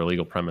 framework or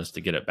legal premise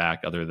to get it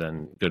back other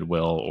than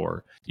goodwill,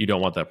 or you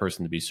don't want that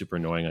person to be super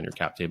annoying on your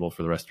cap table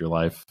for the rest of your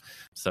life.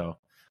 So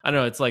I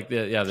don't know. It's like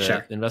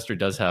the investor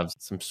does have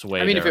some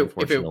sway there,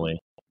 unfortunately.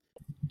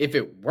 If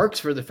it works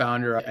for the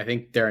founder, I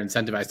think they're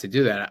incentivized to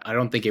do that. I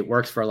don't think it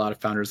works for a lot of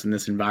founders in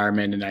this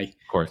environment. And of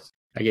course,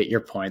 I get your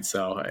point.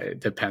 So it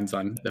depends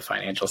on the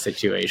financial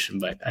situation,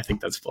 but I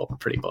think that's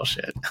pretty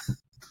bullshit.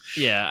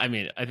 Yeah. I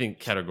mean, I think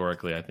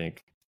categorically,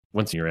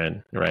 once you're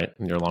in, right,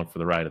 and you're along for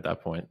the ride at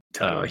that point,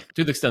 totally.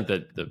 To the extent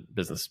that the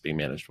business is being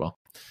managed well.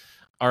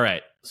 All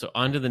right. So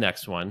on to the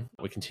next one.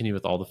 We continue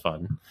with all the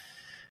fun.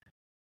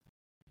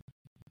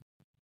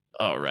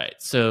 All right.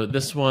 So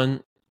this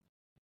one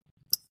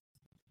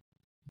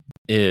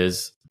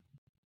is,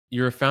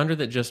 you're a founder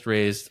that just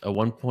raised a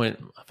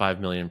 1.5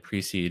 million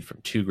pre-seed from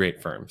two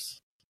great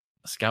firms.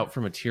 A scout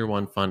from a tier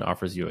 1 fund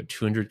offers you a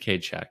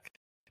 $200K check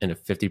and a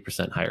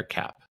 50% higher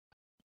cap.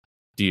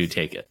 Do you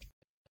take it?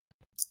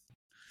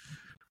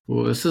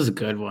 Well, this is a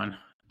good one.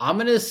 I'm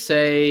going to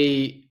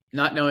say,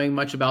 not knowing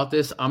much about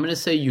this, I'm going to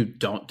say you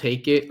don't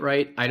take it,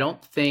 right? I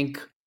don't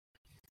think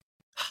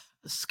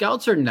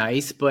scouts are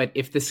nice, but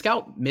if the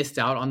scout missed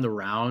out on the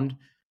round,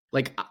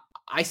 like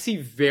I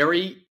see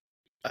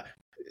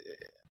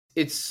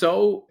it's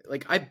so,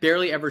 like, I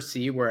barely ever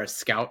see where a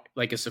scout,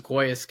 like a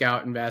Sequoia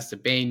scout invests, a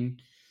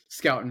Bain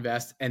scout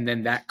invest, and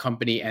then that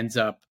company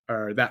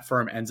that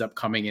firm ends up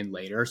coming in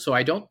later. So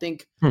I don't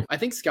think, I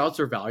think scouts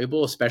are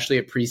valuable, especially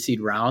at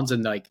pre-seed rounds.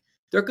 And like,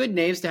 they're good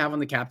names to have on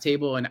the cap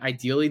table. And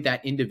ideally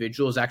that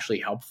individual is actually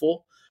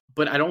helpful,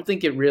 but I don't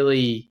think it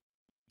really,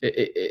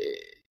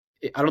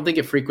 I don't think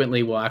it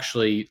frequently will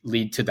actually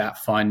lead to that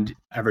fund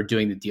ever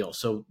doing the deal.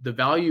 So the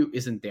value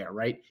isn't there,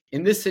 right?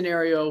 In this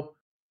scenario,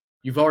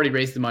 you've already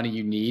raised the money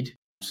you need,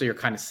 so you're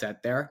kind of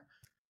set there.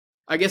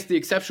 I guess the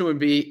exception would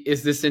be,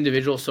 is this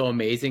individual so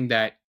amazing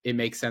that it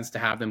makes sense to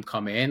have them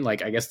come in?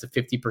 Like, I guess the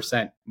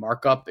 50%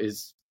 markup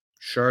is,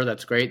 sure,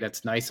 that's great.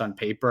 That's nice on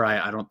paper.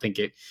 I don't think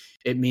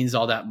it means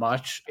all that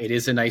much. It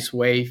is a nice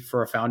way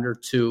for a founder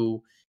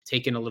to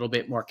take in a little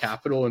bit more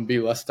capital and be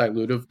less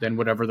dilutive than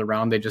whatever the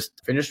round they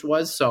just finished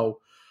was. So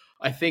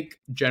I think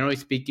generally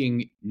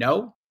speaking,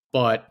 no.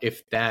 But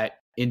if that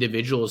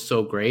individual is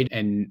so great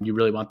and you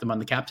really want them on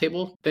the cap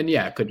table, then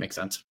yeah, it could make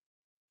sense.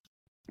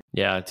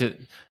 Yeah.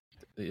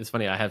 It's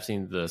funny. I have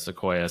seen the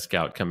Sequoia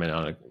scout come in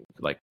on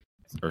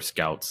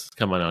scouts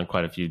come on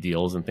quite a few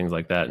deals and things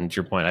like that. And to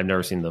your point, I've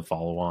never seen the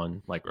follow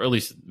on, or at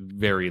least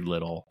very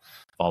little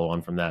follow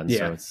on from that. And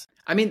so it's,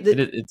 I mean,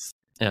 it's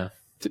yeah.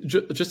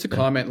 Just to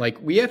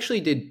comment, we actually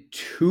did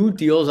 2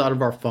 deals out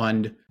of our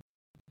fund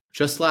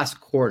just last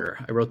quarter.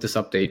 I wrote this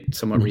update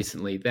somewhat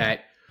recently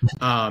that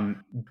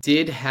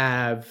did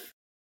have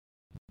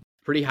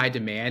pretty high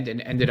demand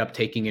and ended up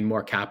taking in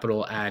more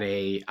capital at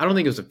I don't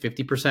think it was a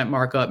 50%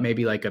 markup,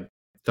 maybe like a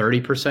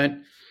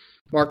 30%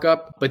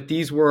 markup. But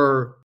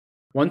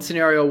one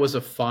scenario was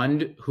a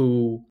fund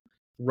who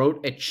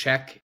wrote a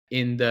check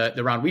in the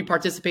round we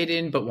participated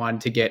in, but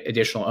wanted to get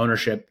additional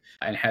ownership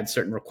and had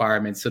certain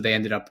requirements. So they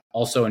ended up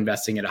also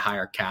investing at a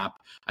higher cap.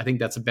 I think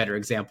that's a better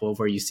example of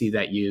where you see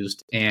that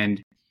used.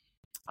 And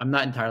I'm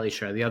not entirely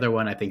sure. The other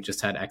one, I think,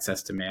 just had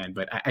excess demand,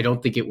 but I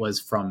don't think it was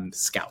from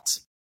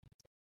scouts.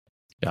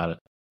 Got it.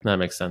 That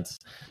makes sense.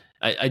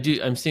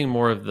 I'm seeing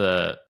more of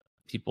the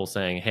people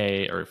saying,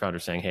 hey, or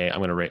founders saying, hey, I'm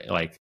going to rate,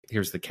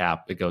 here's the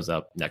cap. It goes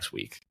up next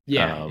week.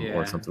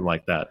 Or something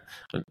like that.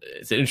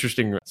 It's an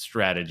interesting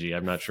strategy.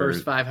 I'm not sure.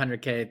 First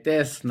 500K at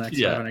this, next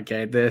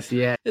 500K at this.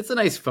 Yeah. It's a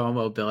nice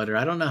FOMO builder.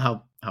 I don't know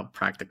how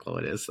practical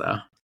it is, though.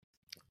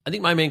 I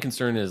think my main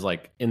concern is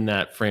in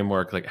that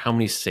framework, how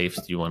many safes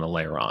do you want to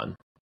layer on?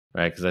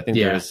 Right. Because I think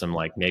there is some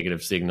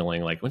negative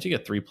signaling. Once you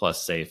get 3+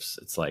 safes,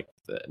 it's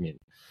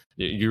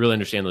you really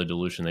understand the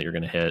dilution that you're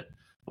going to hit,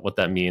 what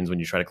that means when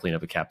you try to clean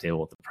up a cap table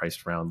with the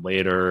price round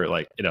later.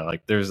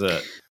 There's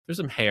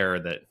some hair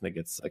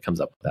that comes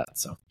up with that.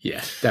 So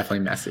yeah, definitely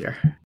messier.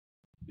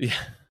 Yeah.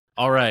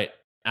 All right,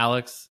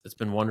 Alex, it's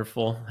been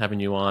wonderful having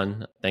you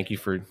on. Thank you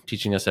for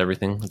teaching us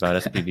everything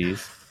about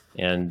SPVs,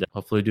 and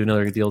hopefully do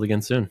another deal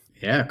again soon.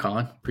 Yeah,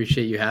 Colin,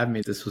 appreciate you having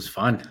me. This was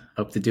fun.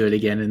 Hope to do it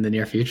again in the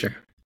near future.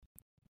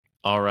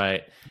 All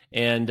right.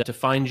 And to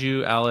find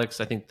you,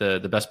 Alex, I think the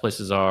best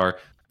places are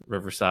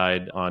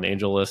Riverside on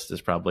AngelList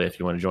is probably, if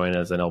you want to join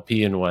as an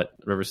LP in what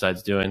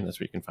Riverside's doing, that's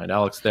where you can find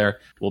Alex there.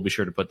 We'll be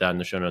sure to put that in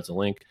the show notes, a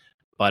link.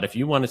 But if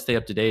you want to stay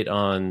up to date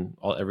on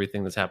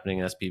everything that's happening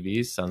in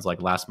SPVs, sounds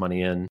like Last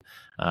Money In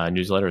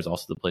newsletter is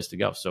also the place to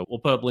go. So we'll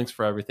put up links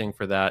for everything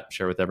for that,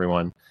 share with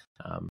everyone.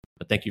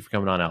 But thank you for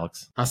coming on,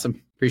 Alex.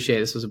 Awesome. Appreciate it.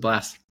 This was a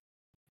blast.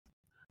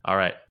 All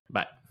right.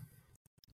 Bye.